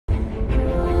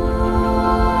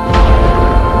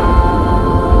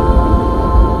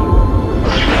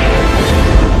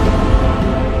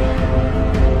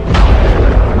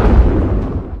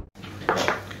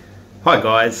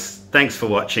guys, thanks for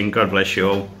watching. God bless you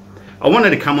all. I wanted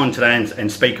to come on today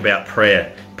and speak about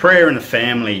prayer. Prayer in a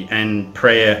family and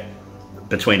prayer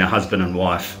between a husband and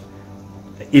wife.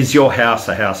 Is your house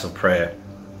a house of prayer?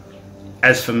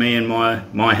 As for me and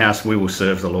my house, we will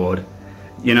serve the Lord.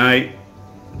 You know,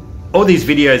 all these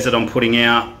videos that I'm putting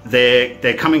out,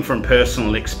 they're coming from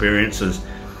personal experiences.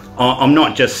 I'm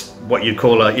not just what you'd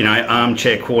call a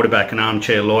armchair quarterback, an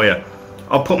armchair lawyer.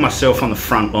 I'll put myself on the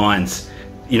front lines,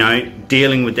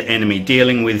 dealing with the enemy,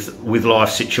 dealing with life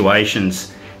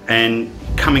situations, and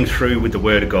coming through with the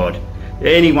Word of God.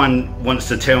 Anyone wants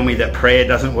to tell me that prayer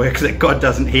doesn't work, that God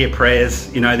doesn't hear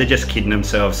prayers, they're just kidding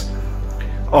themselves.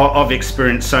 I've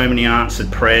experienced so many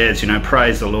answered prayers,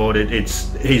 praise the Lord.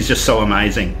 He's just so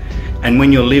amazing. And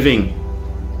when you're living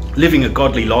a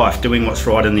godly life, doing what's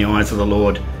right in the eyes of the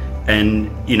Lord, and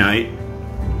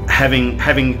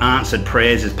having answered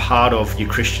prayers is part of your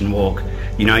Christian walk.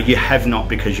 You have not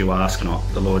because you ask not,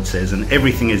 the Lord says, and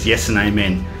everything is yes and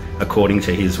amen according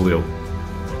to His will.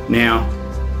 Now,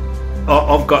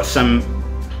 I've got some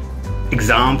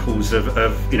examples of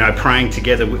praying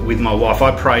together with my wife.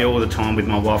 I pray all the time with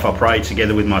my wife. I pray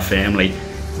together with my family.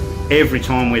 Every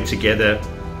time we're together,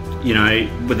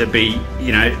 whether it be,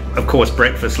 of course,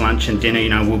 breakfast, lunch and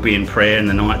dinner, we'll be in prayer in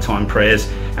the nighttime prayers.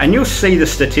 And you'll see the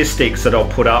statistics that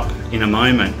I'll put up in a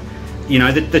moment.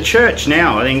 The church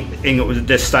now, I think it was,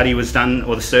 the study was done,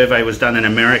 or the survey was done in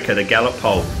America, the Gallup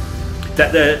poll,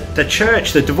 that the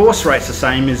church, the divorce rate's the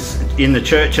same as in the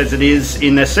church as it is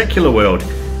in the secular world,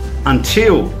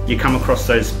 until you come across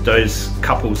those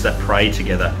couples that pray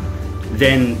together.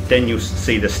 Then you'll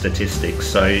see the statistics.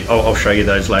 So I'll show you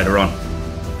those later on.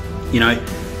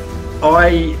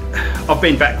 I've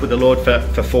been back with the Lord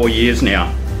for 4 years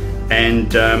now,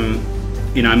 and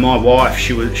my wife,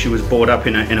 she was brought up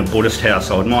in a Buddhist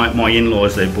household. My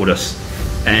in-laws, they're Buddhists,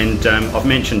 and I've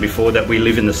mentioned before that we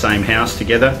live in the same house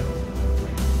together.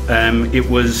 It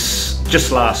was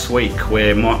just last week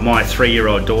where my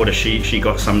 3-year-old daughter, she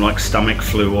got some like stomach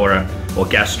flu or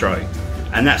gastro,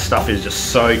 and that stuff is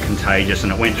just so contagious,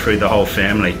 and it went through the whole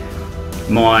family.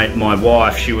 My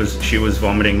wife, she was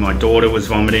vomiting. My daughter was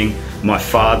vomiting. My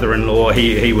father-in-law,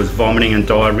 he was vomiting and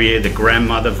diarrhea. The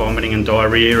grandmother vomiting and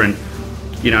diarrhea, and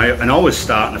and I was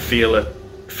starting to feel it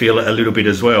a little bit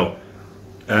as well.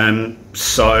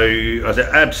 So I said,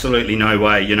 absolutely no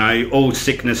way. All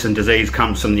sickness and disease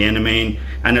comes from the enemy,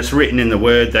 and it's written in the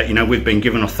Word that we've been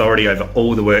given authority over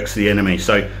all the works of the enemy.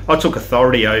 So I took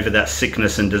authority over that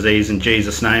sickness and disease in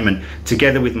Jesus' name, and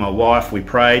together with my wife, we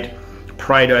prayed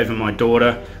over my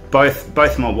daughter.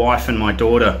 Both my wife and my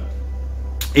daughter,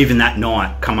 even that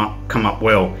night, come up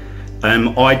well.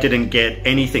 I didn't get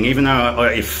anything, even though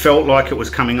it felt like it was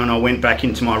coming on. I went back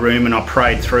into my room and I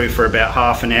prayed through for about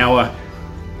half an hour.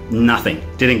 Nothing.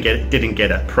 Didn't get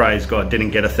it. Praise God.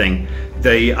 Didn't get a thing.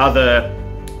 The other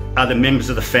members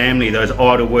of the family, those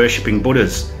idol worshipping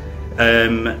Buddhas,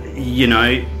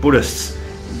 Buddhists,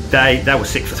 they were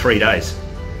sick for 3 days.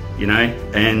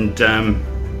 And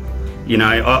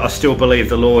I still believe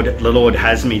the Lord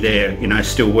has me there,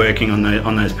 still working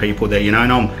on those people there, and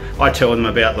I tell them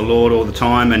about the Lord all the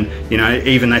time, and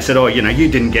even they said, oh, you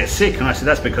didn't get sick, and I said,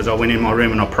 that's because I went in my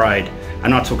room and I prayed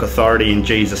and I took authority in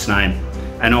Jesus' name,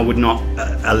 and I would not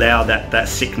allow that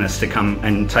sickness to come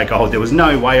and take a hold. There was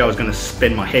no way I was going to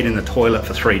spend my head in the toilet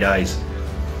for 3 days.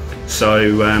 So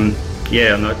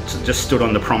yeah, and I just stood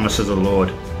on the promises of the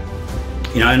Lord.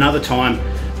 Another time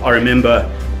I remember,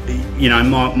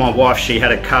 my wife, she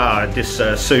had a car, this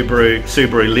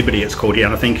Subaru Liberty it's called here,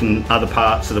 and I think in other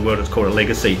parts of the world it's called a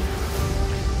Legacy,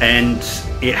 and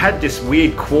it had this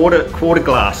weird quarter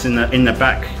glass in the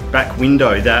back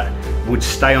window that would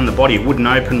stay on the body. It wouldn't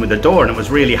open with the door, and it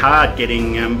was really hard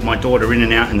getting my daughter in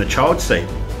and out in the child seat.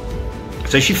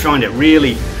 So she found it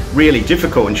really, really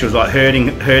difficult, and she was like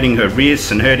hurting her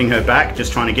wrists and hurting her back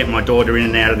just trying to get my daughter in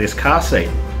and out of this car seat.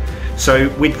 So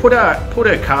we'd put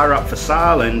her car up for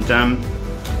sale, and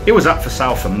it was up for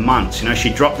sale for months. She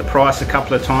dropped the price a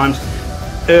couple of times.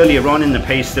 Earlier on in the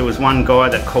piece, there was one guy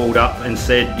that called up and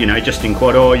said, just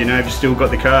inquired, oh, have you still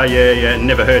got the car? Yeah,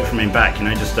 never heard from him back.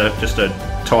 Just a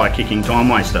tyre kicking time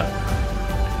waster.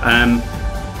 And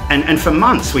for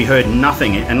months we heard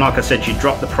nothing. And like I said, she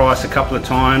dropped the price a couple of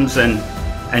times, and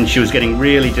she was getting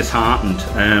really disheartened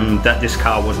that this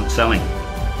car wasn't selling.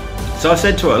 So I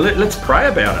said to her, let's pray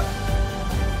about it.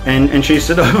 And she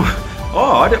said, didn't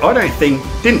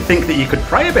think that you could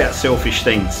pray about selfish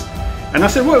things. And I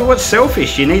said, well, what's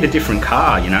selfish? You need a different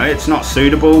car, it's not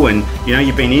suitable, and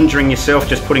you've been injuring yourself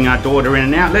just putting our daughter in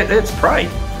and out. Let's pray.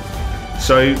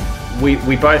 So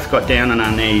we both got down on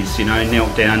our knees,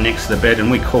 knelt down next to the bed, and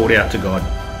we called out to God.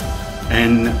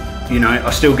 And you know, I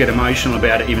still get emotional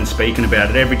about it, even speaking about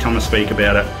it, every time I speak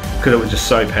about it, because it was just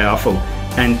so powerful.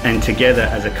 And together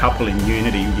as a couple in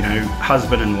unity, you know,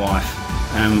 husband and wife,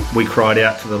 we cried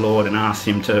out to the Lord and asked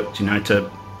him to, you know, to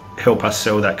help us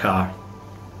sell that car.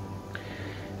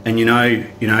 And you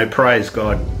know, praise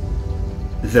God,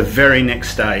 the very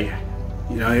next day,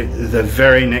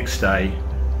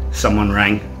 someone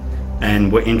rang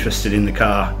and were interested in the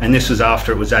car. And this was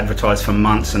after it was advertised for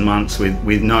months and months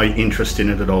with no interest in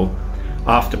it at all.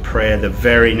 After prayer, the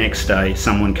very next day,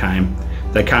 someone came.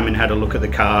 They came and had a look at the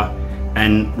car,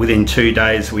 and within 2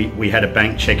 days, we had a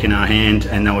bank check in our hand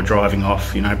and they were driving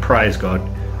off, you know, praise God.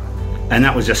 And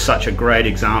that was just such a great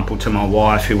example to my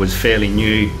wife, who was fairly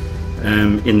new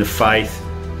in the faith,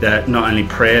 that not only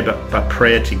prayer, but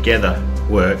prayer together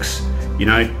works. You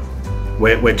know,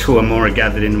 where two or more are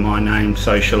gathered in my name,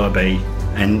 so shall I be.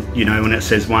 And you know, when it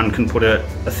says one can put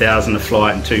 1,000 a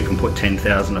flight and two can put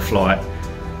 10,000 a flight,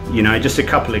 you know, just a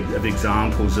couple of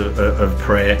examples of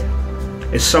prayer.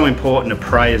 It's so important to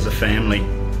pray as a family.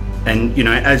 And you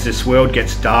know, as this world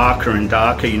gets darker and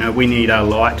darker, you know, we need our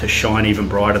light to shine even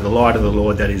brighter, the light of the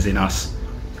Lord that is in us.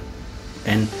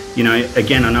 And you know,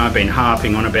 again, I know I've been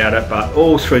harping on about it, but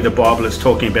all through the Bible it's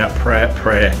talking about prayer.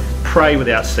 Pray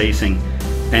without ceasing.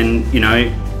 And you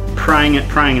know, praying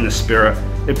in the Spirit.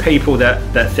 There are people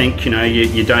that think, you know,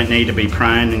 you don't need to be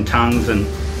praying in tongues and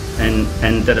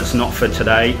that it's not for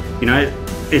today. You know,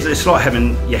 it's like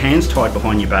having your hands tied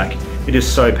behind your back. It is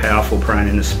so powerful praying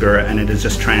in the Spirit, and it has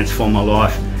just transformed my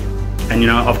life. And you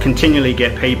know, I've continually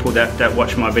get people that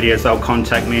watch my videos, they'll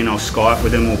contact me and I'll Skype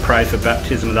with them, we'll pray for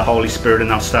baptism of the Holy Spirit,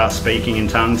 and they'll start speaking in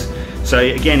tongues. So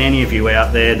again, any of you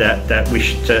out there that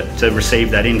wish to receive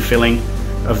that infilling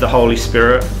of the Holy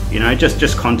Spirit, you know,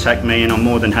 just contact me and I'm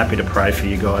more than happy to pray for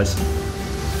you guys.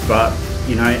 But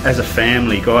you know, as a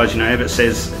family, guys, you know, if it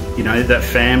says, you know, that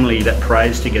family that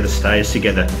prays together stays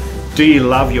together, do you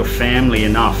love your family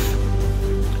enough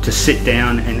to sit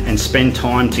down and spend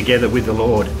time together with the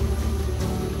Lord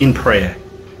in prayer,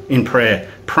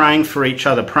 praying for each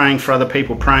other, praying for other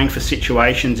people, praying for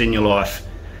situations in your life?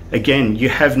 Again, you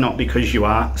have not because you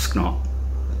ask not.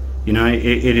 You know,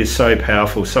 it is so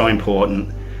powerful, so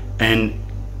important. And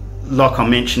like I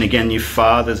mentioned again, you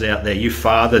fathers out there, you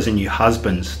fathers and you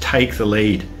husbands, take the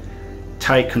lead,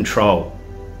 take control,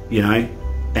 you know,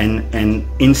 and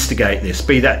instigate this,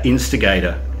 be that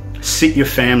instigator. Sit your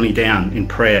family down in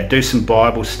prayer, do some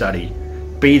Bible study,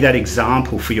 be that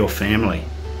example for your family.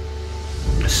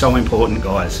 So important,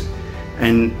 guys.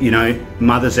 And you know,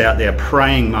 mothers out there,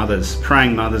 praying mothers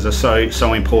are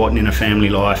so important in a family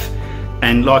life.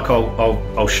 And like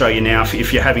I'll show you now,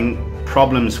 if you're having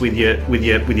problems with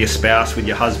your spouse, with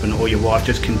your husband or your wife,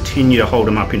 just continue to hold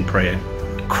them up in prayer.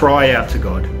 Cry out to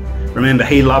God. Remember,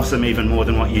 He loves them even more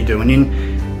than what you do. And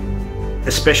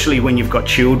especially when you've got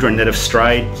children that have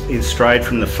strayed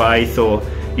from the faith, or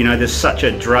you know, there's such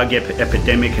a drug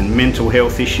epidemic and mental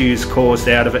health issues caused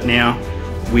out of it now,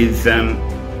 with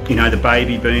you know, the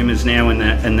baby boomers now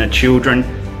and the children.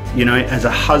 You know, as a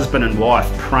husband and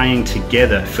wife, praying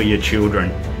together for your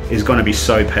children is going to be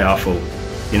so powerful.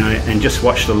 You know, and just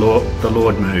watch the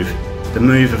Lord move, the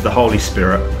move of the Holy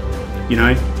Spirit. You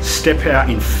know, step out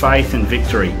in faith and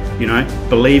victory, you know,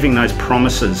 believing those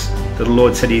promises that the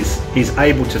Lord said He's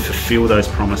able to fulfill those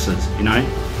promises, you know.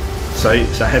 So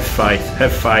have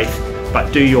faith,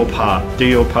 but do your part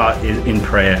in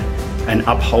prayer and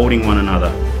upholding one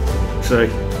another. So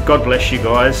God bless you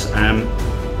guys.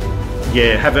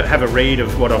 Yeah, have a read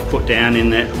of what I've put down in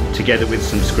there together with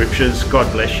some scriptures. God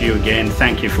bless you again.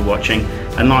 Thank you for watching.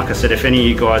 And like I said, if any of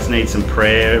you guys need some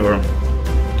prayer or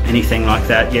anything like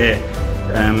that, yeah,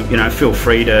 you know, feel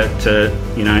free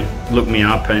to you know, look me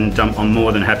up, and I'm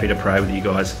more than happy to pray with you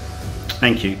guys.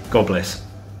 Thank you. God bless.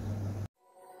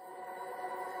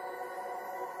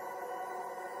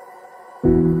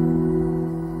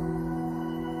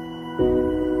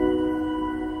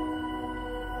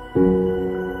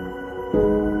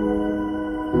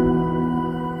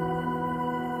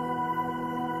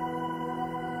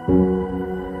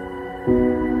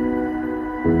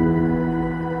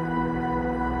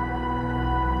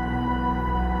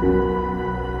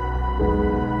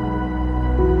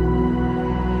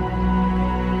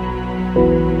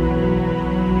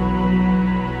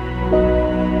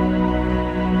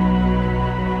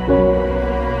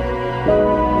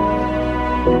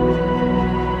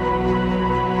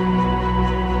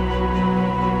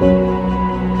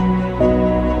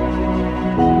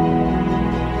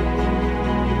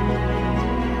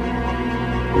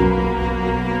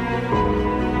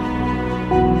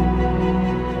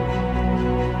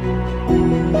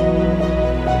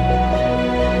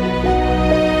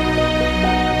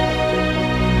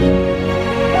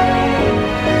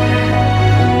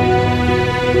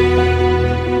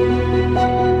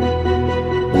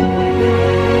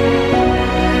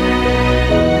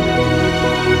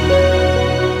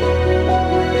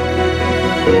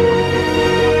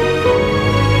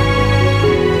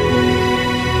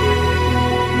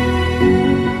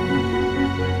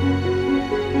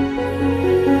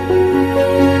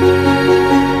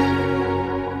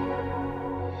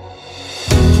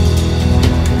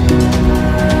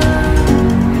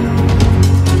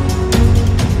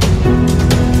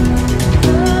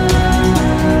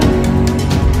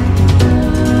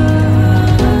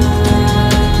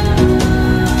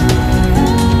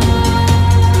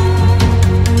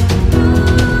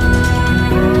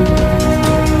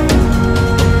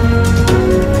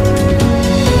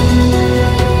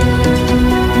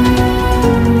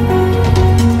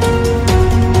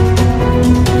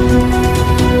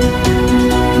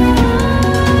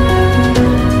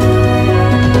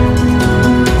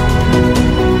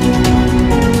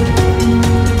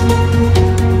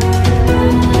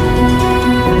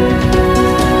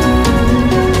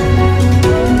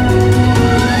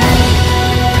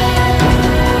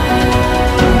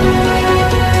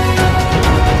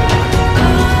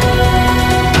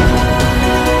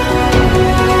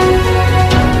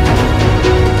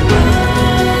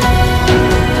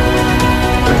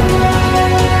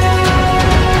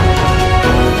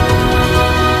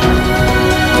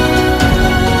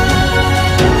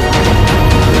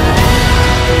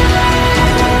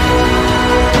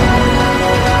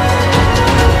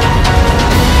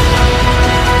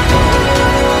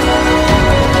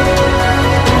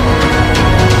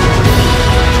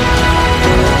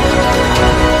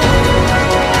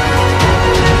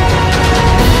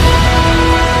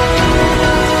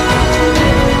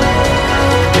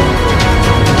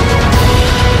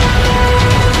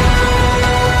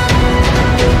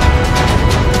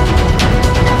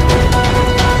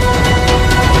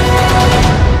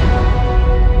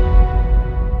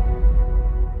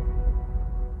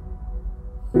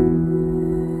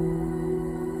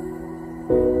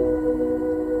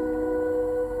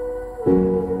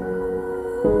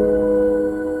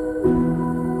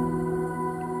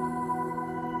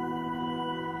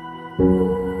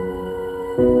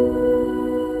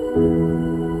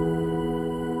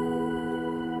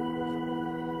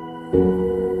 you.